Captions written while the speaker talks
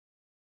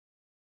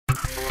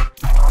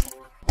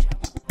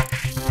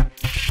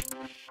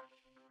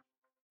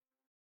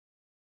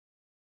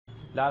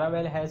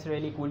Laravel has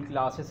really cool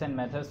classes and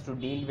methods to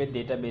deal with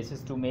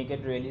databases to make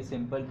it really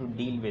simple to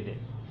deal with it.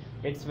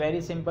 It's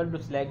very simple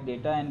to select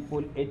data and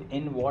pull it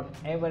in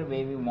whatever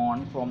way we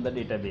want from the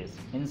database.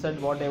 Insert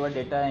whatever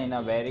data in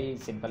a very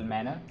simple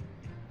manner.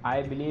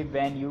 I believe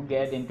when you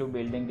get into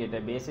building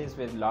databases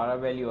with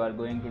Laravel, you are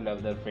going to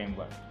love the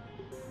framework.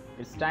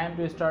 It's time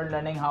to start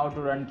learning how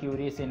to run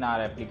queries in our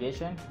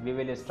application. We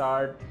will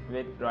start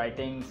with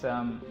writing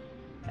some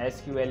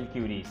SQL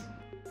queries.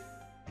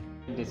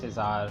 This is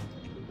our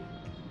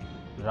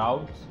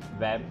routes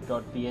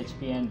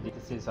web.php and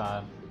this is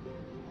our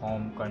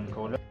home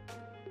controller.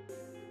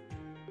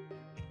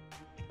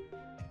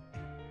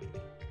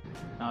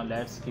 Now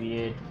let's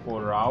create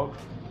for route.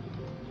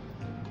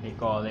 We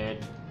call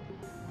it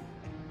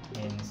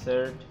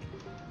insert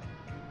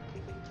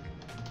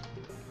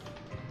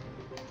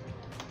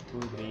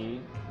to 3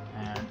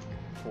 and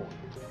 4.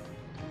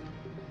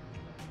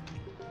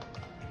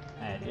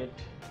 Edit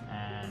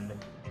and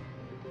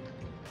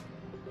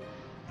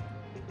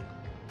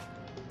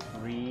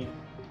read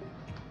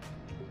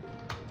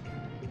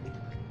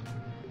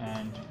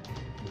and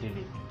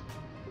delete.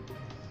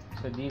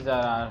 So these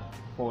are our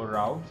 4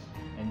 routes: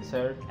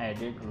 insert,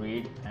 edit,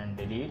 read and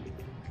delete,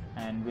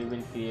 and we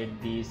will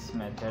create these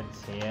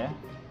methods here.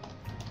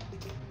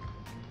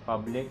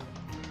 Public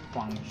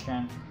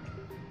function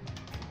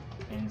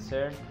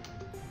insert,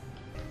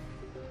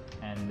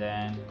 and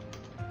then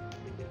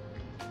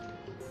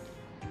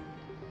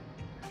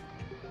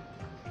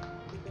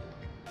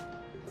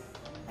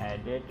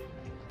edit,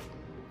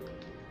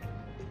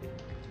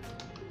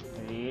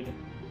 read,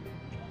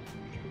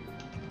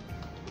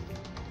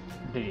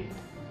 delete.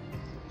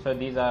 So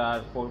these are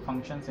our 4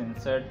 functions: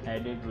 insert,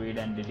 edit, read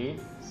and delete.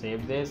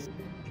 Save this,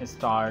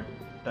 start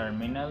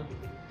terminal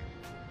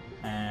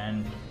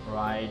and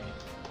write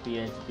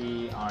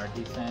php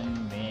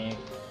artisan make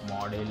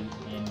model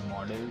in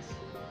models,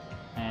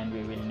 and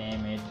we will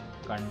name it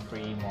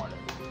country model.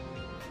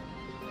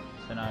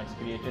 So now it's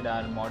created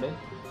our model.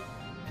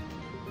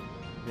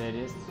 There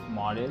is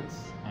models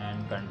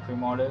and country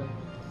model.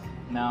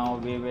 Now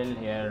we will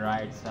here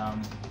write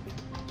some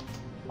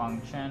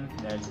function.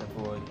 Let's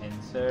suppose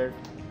insert.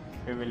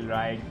 We will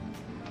write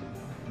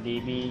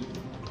db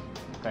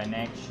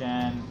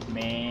connection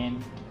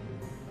main,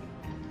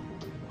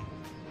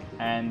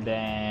 and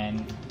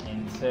then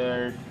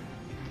insert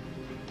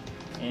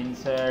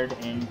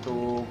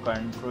into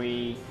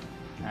country.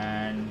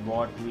 And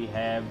what we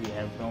have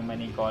so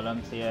many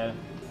columns here.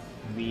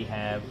 We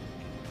have,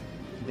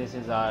 this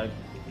is our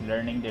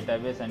learning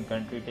database and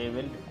country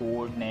table: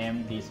 code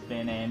name,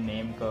 display name,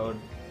 name code,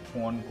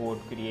 phone code,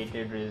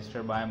 created,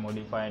 registered by,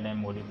 modified and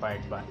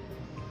modified by.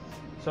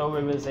 So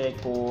we will say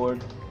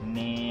code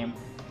name,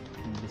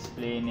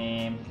 display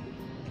name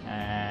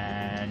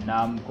and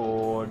num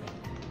code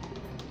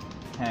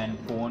and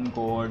phone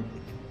code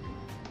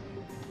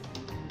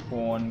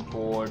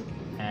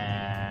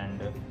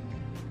and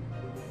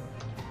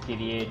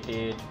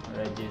created,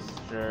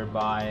 registered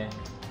by,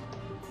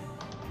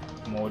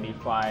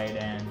 modified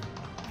and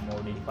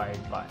modified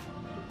by.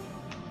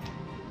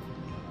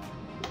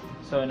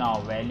 So now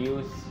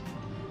values.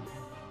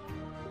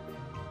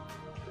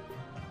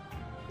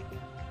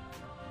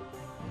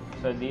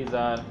 So these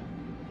are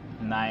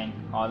 9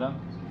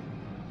 columns,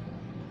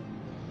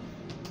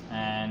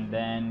 and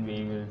then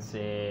we will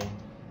say,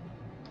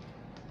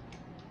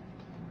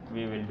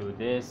 we will do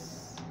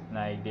this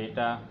like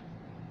data.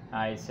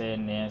 I say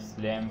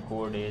name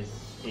code is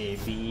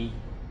AB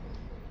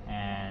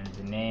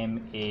and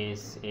name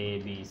is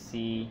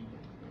ABC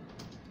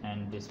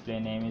and display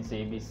name is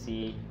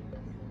ABC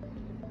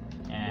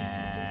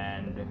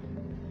and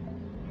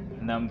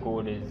num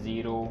code is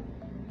 0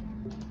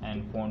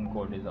 and phone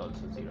code is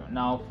also 0.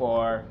 Now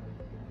for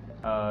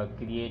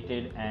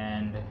created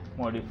and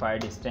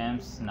modified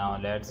stems, now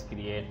let's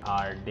create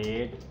our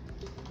date,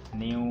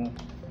 new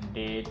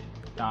date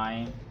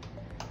time,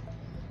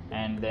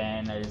 and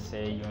then I'll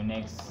say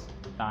Unix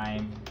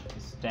time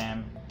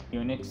stamp.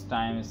 Unix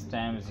time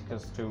stamp is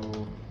equals to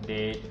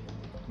date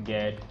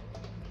get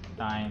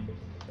time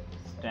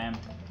stamp.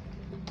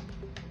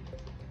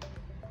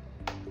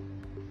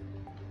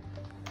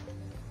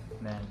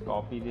 Then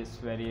copy this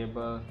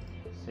variable,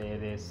 say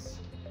this.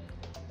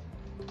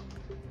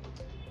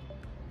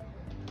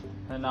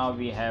 So now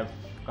we have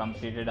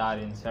completed our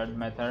insert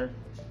method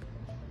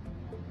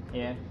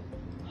here,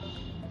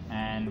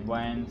 and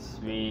once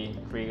we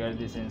trigger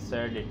this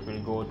insert, it will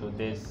go to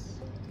this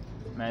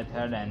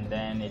method, and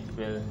then it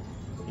will,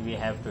 we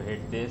have to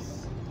hit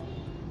this.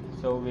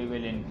 So we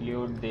will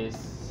include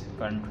this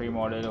country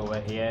model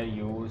over here,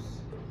 use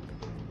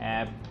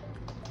app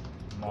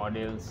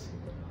models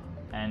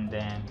and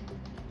then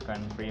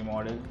country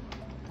model,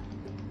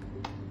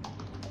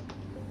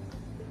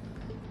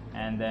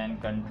 and then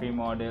country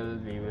model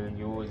we will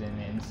use in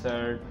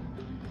insert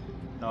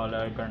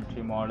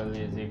 $country model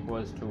is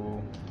equals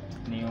to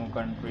new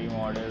country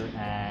model,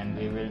 and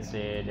we will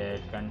say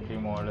that country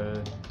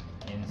model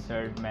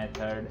insert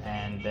method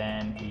and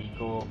then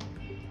echo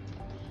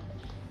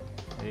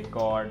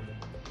record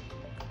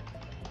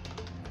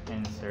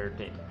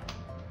inserted.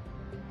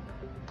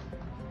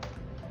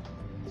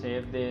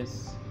 save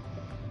this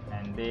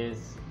and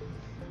this,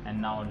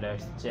 and now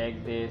let's check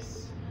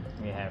this.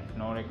 We have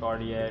no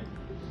record yet.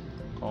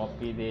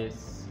 Copy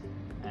this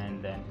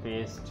and then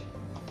paste,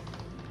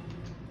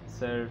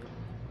 insert.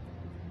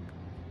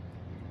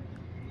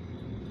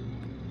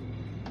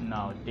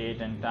 Now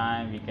date and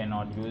time, we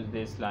cannot use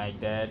this like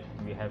that,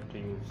 we have to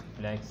use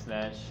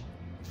 //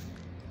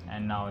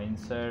 and now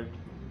insert.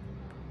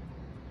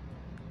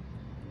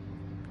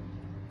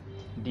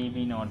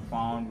 DB not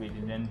found, we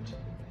didn't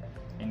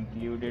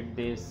included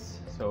this,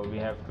 so we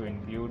have to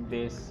include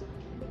this.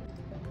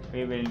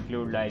 We will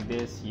include like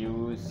this: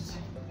 use,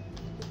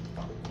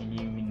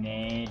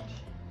 eliminate,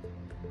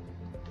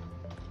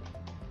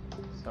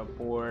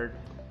 support,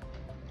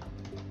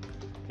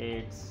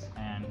 aids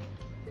and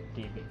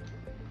DB.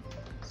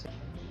 So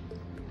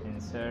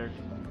insert,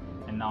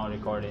 and now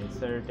record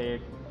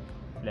inserted.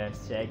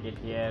 Let's check it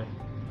here.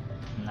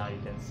 Now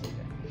you can see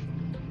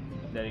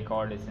that the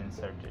record is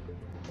inserted.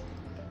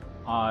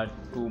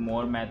 Two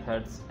more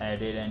methods,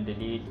 added and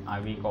delete.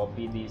 We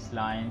copy these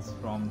lines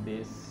from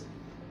this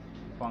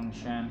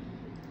function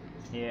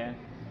here,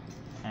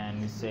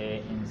 and we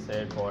say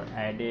insert for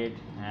added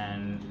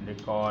and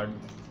record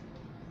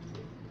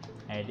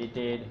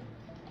edited,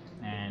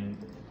 and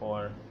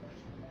for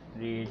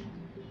read,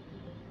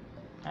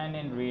 and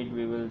in read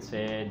we will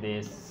say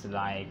this,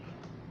 like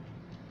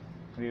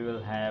we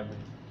will have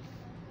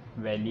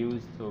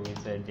values, so we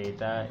say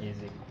data is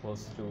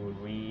equals to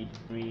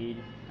read,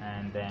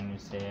 and then we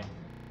say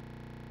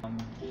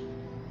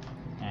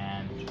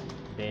and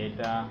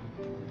data,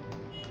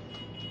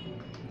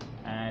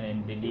 and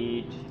in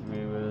delete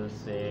we will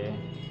say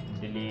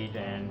delete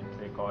and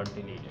record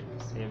deleted.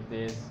 Save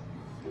this,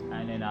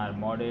 and in our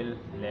model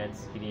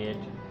let's create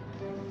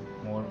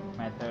more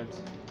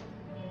methods.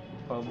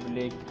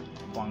 Public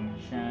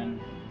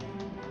function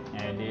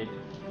edit,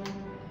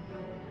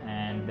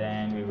 and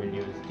then we will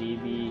use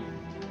DB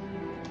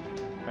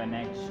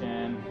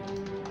connection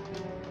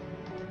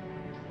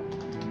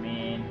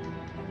main,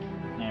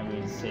 and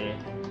we'll say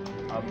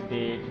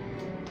update.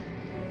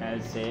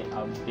 I'll say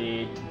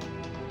update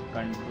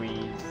country,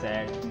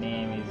 set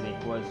name is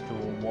equals to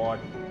what,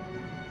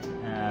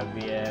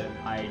 where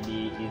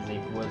ID is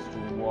equals to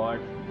what,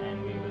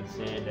 and we will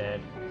say that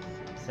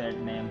set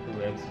name to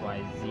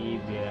XYZ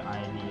where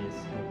ID is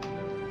 2.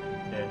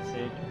 That's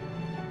it.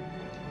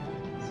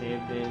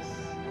 Save this.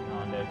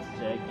 Now let's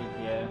check it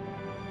here.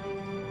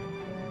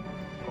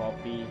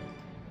 Copy,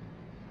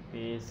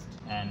 paste,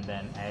 and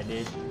then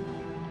edit.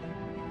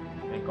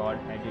 Record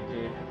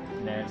edited.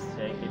 Let's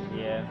check it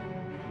here.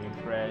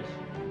 Refresh.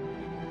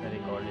 The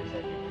record is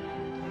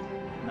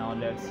edited. Now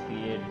let's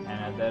create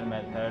another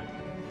method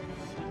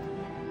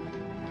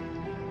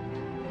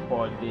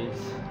for this.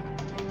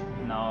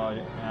 Now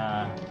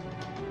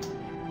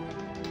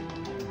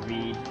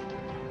read,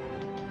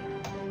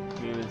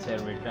 we will say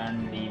return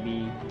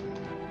DB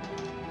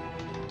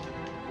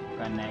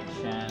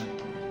connection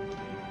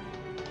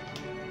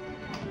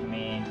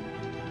main,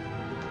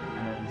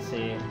 and we'll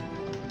say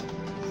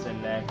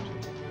select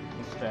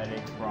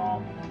static from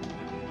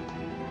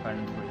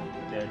country.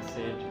 That's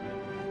it.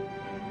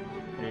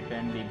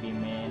 Return DB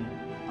main,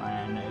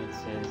 and it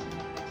says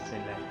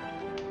select.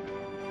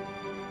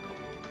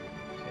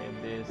 Save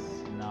this.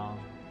 Now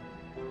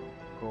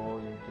go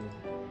to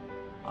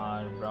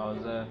our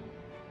browser,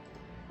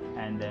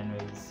 and then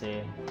we'll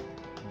say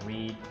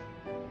read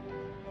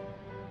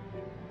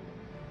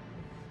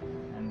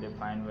and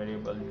define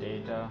variable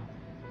data,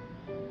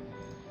 we'll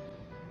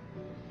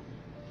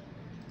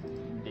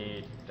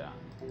say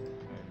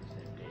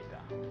data,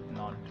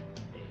 not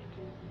date.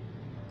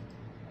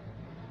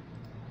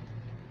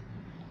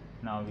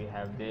 Now we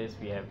have this,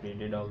 we have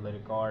created all the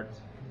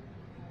records.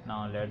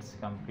 Now let's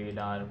complete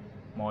our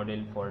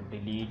model for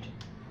delete.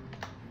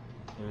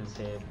 We will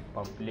say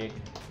public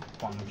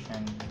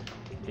function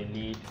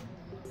delete,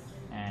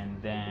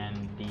 and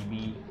then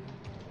DB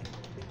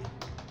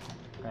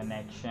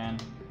connection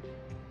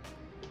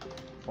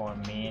for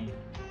main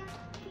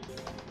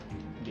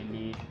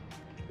delete.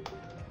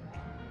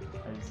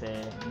 I'll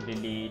say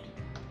delete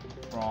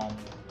from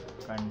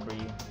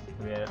country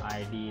where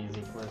ID is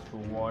equals to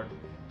what,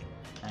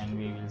 and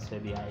we will say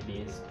the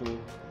ID is 2.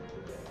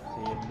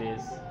 Save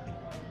this,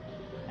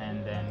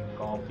 and then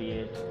copy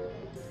it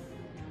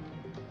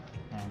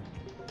and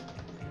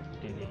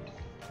delete.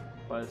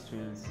 First we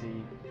will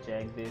see,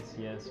 check this.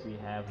 Yes, we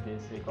have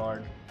this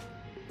record,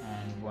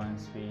 and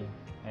once we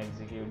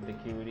execute the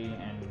query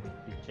and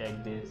we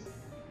check this,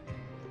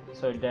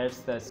 so that's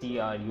the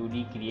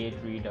CRUD, create,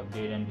 read,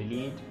 update and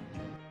delete.